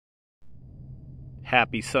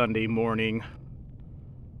Happy Sunday morning.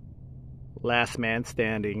 Last man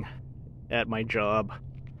standing at my job.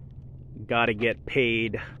 Gotta get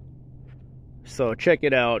paid. So check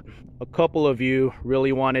it out. A couple of you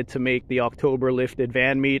really wanted to make the October lifted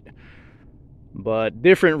van meet, but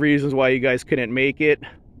different reasons why you guys couldn't make it.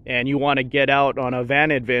 And you want to get out on a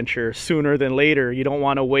van adventure sooner than later. You don't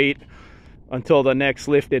want to wait until the next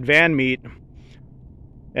lifted van meet.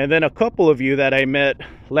 And then a couple of you that I met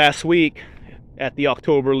last week at the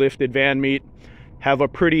October lifted van meet have a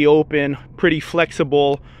pretty open, pretty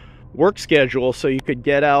flexible work schedule, so you could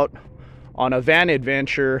get out on a van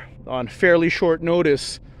adventure on fairly short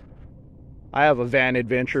notice. I have a van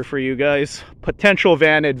adventure for you guys. Potential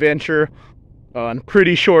van adventure on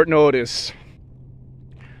pretty short notice.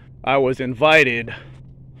 I was invited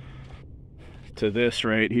to this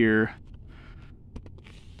right here.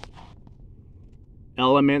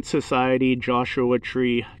 Element Society Joshua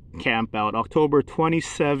Tree Campout, October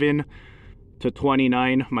 27 to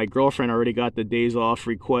 29. My girlfriend already got the days off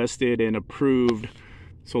requested and approved.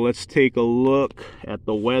 So let's take a look at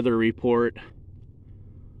the weather report.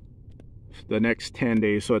 The next 10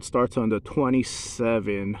 days. So it starts on the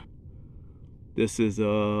 27th. This is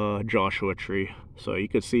a Joshua Tree. So you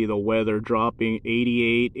can see the weather dropping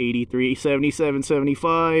 88, 83, 77,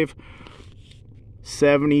 75,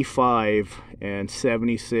 75, and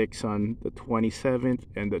 76 on the 27th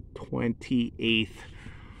and the 28th.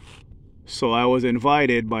 So I was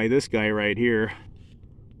invited by this guy right here,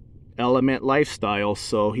 Element Lifestyle.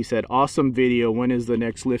 So he said, awesome video, when is the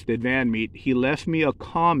next lifted van meet? He left me a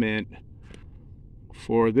comment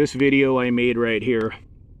for this video I made right here,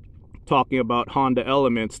 talking about Honda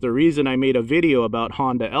Elements. The reason I made a video about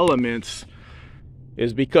Honda Elements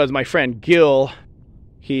is because my friend Gil,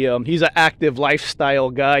 he's an active lifestyle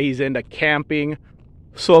guy. He's into camping.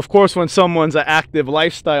 So of course, when someone's an active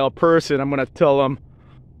lifestyle person, I'm gonna tell him,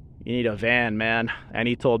 you need a van, man. And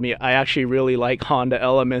he told me, I actually really like Honda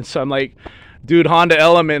Elements. So I'm like, dude, Honda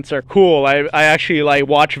Elements are cool. I actually like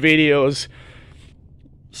watch videos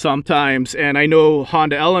sometimes, and I know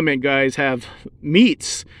Honda Element guys have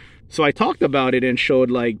meets. So I talked about it and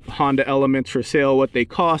showed like Honda Elements for sale, what they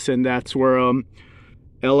cost, and that's where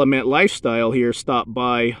Element Lifestyle here stopped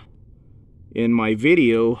by in my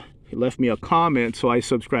video. He left me a comment, so I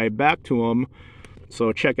subscribed back to him.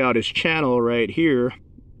 So check out his channel right here.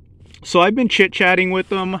 So I've been chit-chatting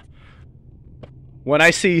with him. When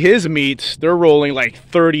I see his meets, they're rolling like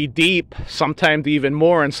 30 deep, sometimes even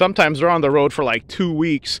more, and sometimes they're on the road for like 2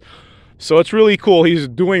 weeks. So it's really cool. He's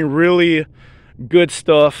doing really good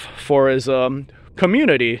stuff for his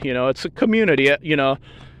community. You know, it's a community. You know,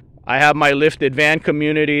 I have my lifted van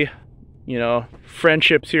community, you know,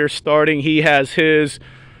 friendships here starting. He has his,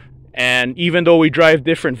 and even though we drive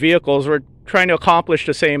different vehicles, we're trying to accomplish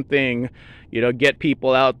the same thing, you know, get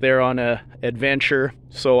people out there on a adventure.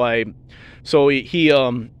 So he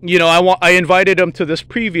you know, I invited him to this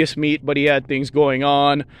previous meet, but he had things going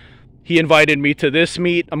on. He invited me to this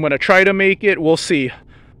meet. I'm gonna try to make it. We'll see.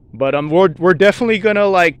 But we're definitely gonna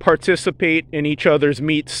like participate in each other's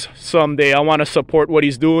meets someday. I want to support what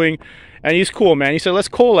he's doing, and he's cool, man. He said let's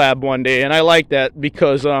collab one day, and I like that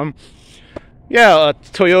because yeah,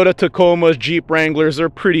 Toyota Tacomas, Jeep Wranglers, they're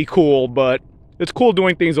pretty cool, but it's cool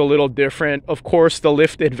doing things a little different. Of course, the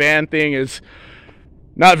lifted van thing is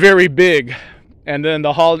not very big, and then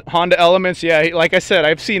the Honda Elements, yeah, like I said,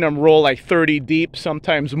 I've seen them roll like 30 deep,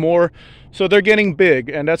 sometimes more. So they're getting big,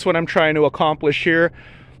 and that's what I'm trying to accomplish here.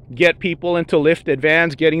 Get people into lifted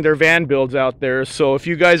vans, getting their van builds out there. So if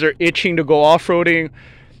you guys are itching to go off-roading,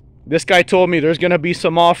 this guy told me there's gonna be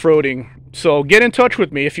some off-roading. So get in touch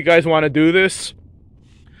with me if you guys want to do this.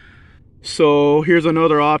 So here's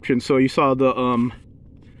another option. So you saw the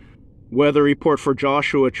weather report for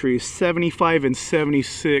Joshua Tree, 75 and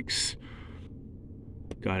 76.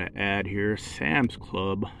 Gotta add here, Sam's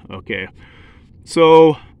Club. Okay,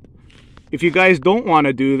 so if you guys don't want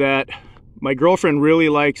to do that, my girlfriend really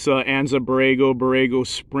likes Anza Borrego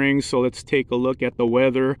Springs. So let's take a look at the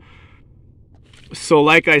weather. So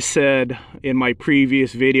like I said in my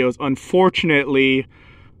previous videos, unfortunately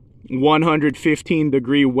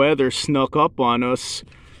 115-degree weather snuck up on us.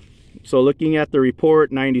 So looking at the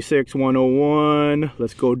report, 96, 101.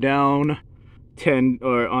 Let's go down 10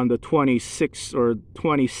 or on the 26 or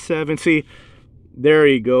 27. See, there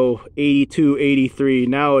you go, 82, 83.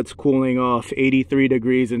 Now it's cooling off, 83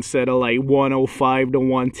 degrees instead of like 105 to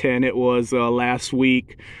 110 it was last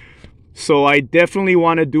week. So I definitely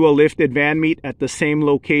want to do a lifted van meet at the same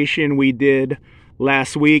location we did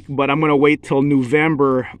last week, but I'm going to wait till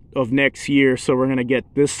November of next year. So we're going to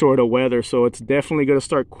get this sort of weather. So it's definitely going to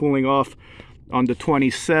start cooling off on the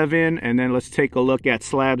 27th. And then let's take a look at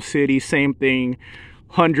Slab City. Same thing,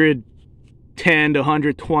 110 to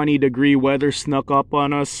 120 degree weather snuck up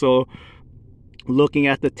on us. So looking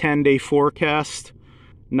at the 10-day forecast,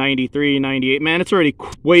 93, 98. Man, it's already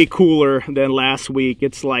way cooler than last week.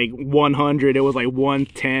 It's like 100. It was like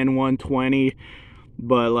 110, 120.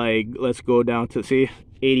 But like, let's go down to, see,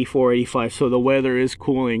 84, 85. So the weather is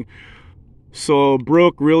cooling. So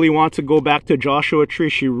Brooke really wants to go back to Joshua Tree.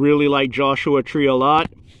 She really liked Joshua Tree a lot.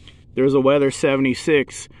 There's a weather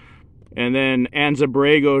 76. And then Anza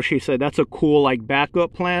Borrego, she said that's a cool like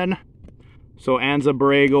backup plan. So Anza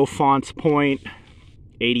Borrego, Fonts Point,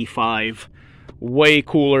 85. Way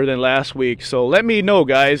cooler than last week. So let me know,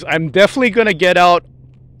 guys. I'm definitely gonna get out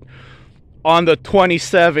on the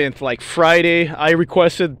 27th, like Friday. I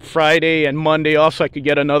requested Friday and Monday off so I could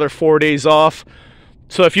get another 4 days off.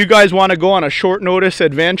 So if you guys want to go on a short notice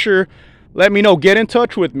adventure, let me know. Get in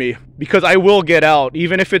touch with me, because I will get out,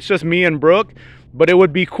 even if it's just me and Brooke. But it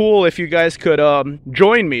would be cool if you guys could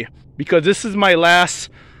join me, because this is my last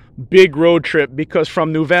big road trip. Because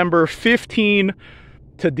from November 15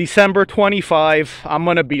 to December 25, I'm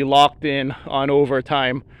going to be locked in on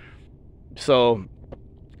overtime. So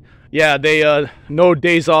yeah, they no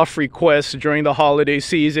days off requests during the holiday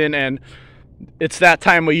season, and it's that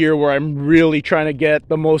time of year where I'm really trying to get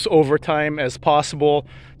the most overtime as possible.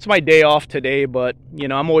 It's my day off today, but you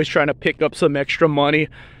know, I'm always trying to pick up some extra money.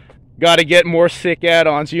 Got to get more sick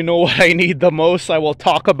add-ons. You know what I need the most? I will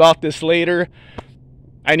talk about this later.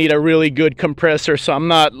 I need a really good compressor, so I'm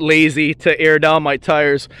not lazy to air down my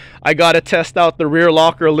tires. I got to test out the rear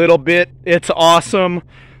locker a little bit. It's awesome,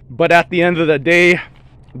 but at the end of the day,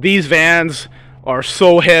 these vans are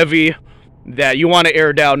so heavy that you want to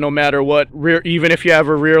air down no matter what. Even if you have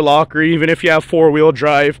a rear locker, even if you have four-wheel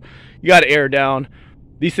drive, you got to air down.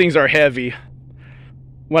 These things are heavy.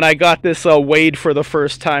 When I got this weighed for the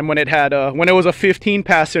first time, when it was a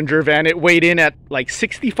 15-passenger van, it weighed in at like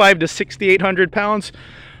 65 to 6,800 pounds,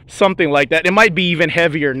 something like that. It might be even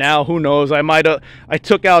heavier now. Who knows? I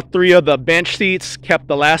took out 3 of the bench seats, kept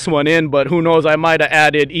the last one in, but who knows? I might have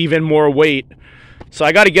added even more weight. So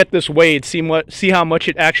I got to get this weighed, see how much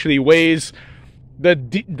it actually weighs.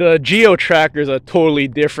 The Geo Tracker is a totally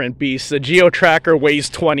different beast. The Geo Tracker weighs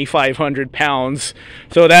 2,500 pounds,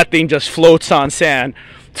 so that thing just floats on sand.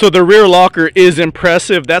 So the rear locker is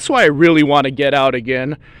impressive. That's why I really want to get out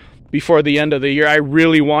again before the end of the year. I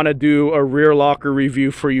really want to do a rear locker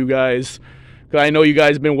review for you guys, because I know you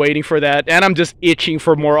guys have been waiting for that, and I'm just itching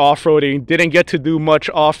for more off-roading. Didn't get to do much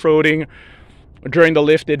off-roading during the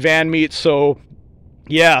lifted van meet, so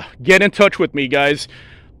yeah, get in touch with me, guys.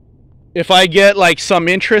 If I get like some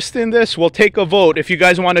interest in this, we'll take a vote. If you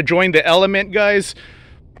guys want to join the Element, guys,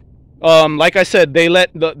 like I said, they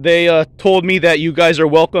told me that you guys are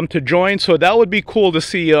welcome to join. So that would be cool to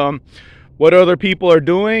see what other people are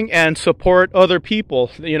doing and support other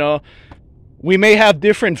people. You know, we may have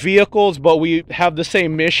different vehicles, but we have the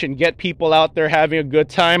same mission: get people out there having a good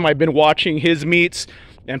time. I've been watching his meets,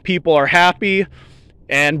 and people are happy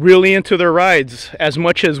and really into their rides as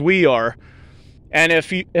much as we are. And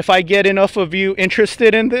if I get enough of you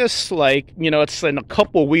interested in this, like, you know, it's in a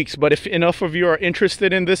couple weeks, but if enough of you are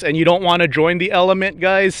interested in this and you don't want to join the Element,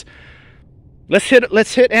 guys, let's hit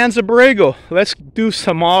Anza Borrego. Let's do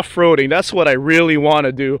some off-roading. That's what I really want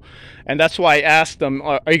to do. And that's why I asked them,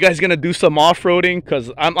 are you guys going to do some off-roading?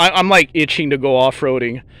 Because I'm like itching to go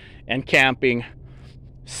off-roading and camping.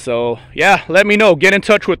 So yeah, let me know. Get in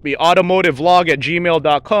touch with me.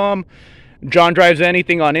 automotivevlog@gmail.com. John Drives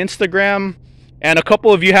Anything on Instagram. And a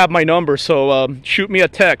couple of you have my number, so shoot me a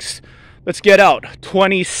text. Let's get out.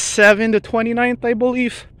 27 to 29th, I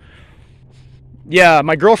believe. Yeah,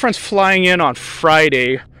 my girlfriend's flying in on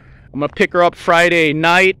Friday. I'm going to pick her up Friday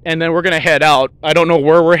night, and then we're going to head out. I don't know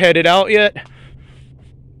where we're headed out yet,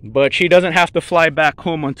 but she doesn't have to fly back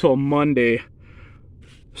home until Monday.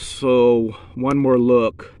 So, one more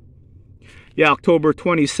look. Yeah, October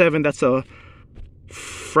 27th, that's a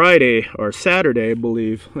Friday or Saturday, I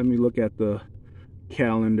believe. Let me look at the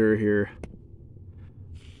calendar here.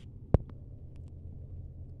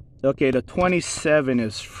 Okay, the 27th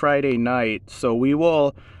is Friday night, so we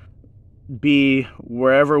will be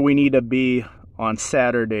wherever we need to be on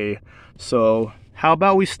Saturday. So how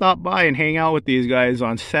about we stop by and hang out with these guys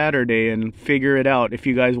on Saturday and figure it out if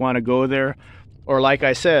you guys want to go there. Or like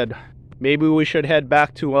I said, maybe we should head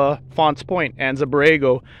back to Fonts Point, Anza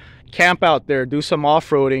Borrego, camp out there, do some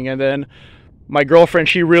off-roading. And then my girlfriend,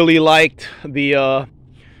 she really liked the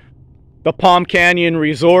Palm Canyon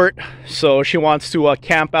Resort, so she wants to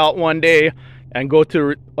camp out one day and go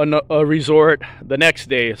to a resort the next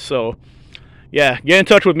day. So yeah, get in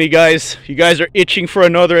touch with me, guys. You guys are itching for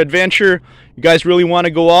another adventure. You guys really want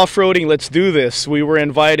to go off-roading? Let's do this. We were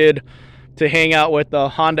invited to hang out with the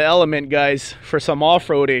Honda Element guys for some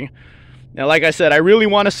off-roading. And like I said, I really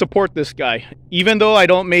want to support this guy. Even though I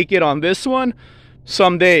don't make it on this one,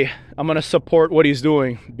 someday I'm going to support what he's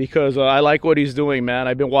doing, because I like what he's doing, man.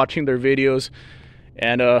 I've been watching their videos,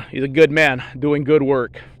 and he's a good man doing good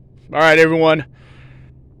work. All right, everyone.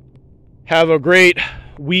 Have a great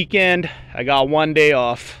weekend. I got one day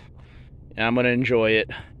off, and I'm going to enjoy it.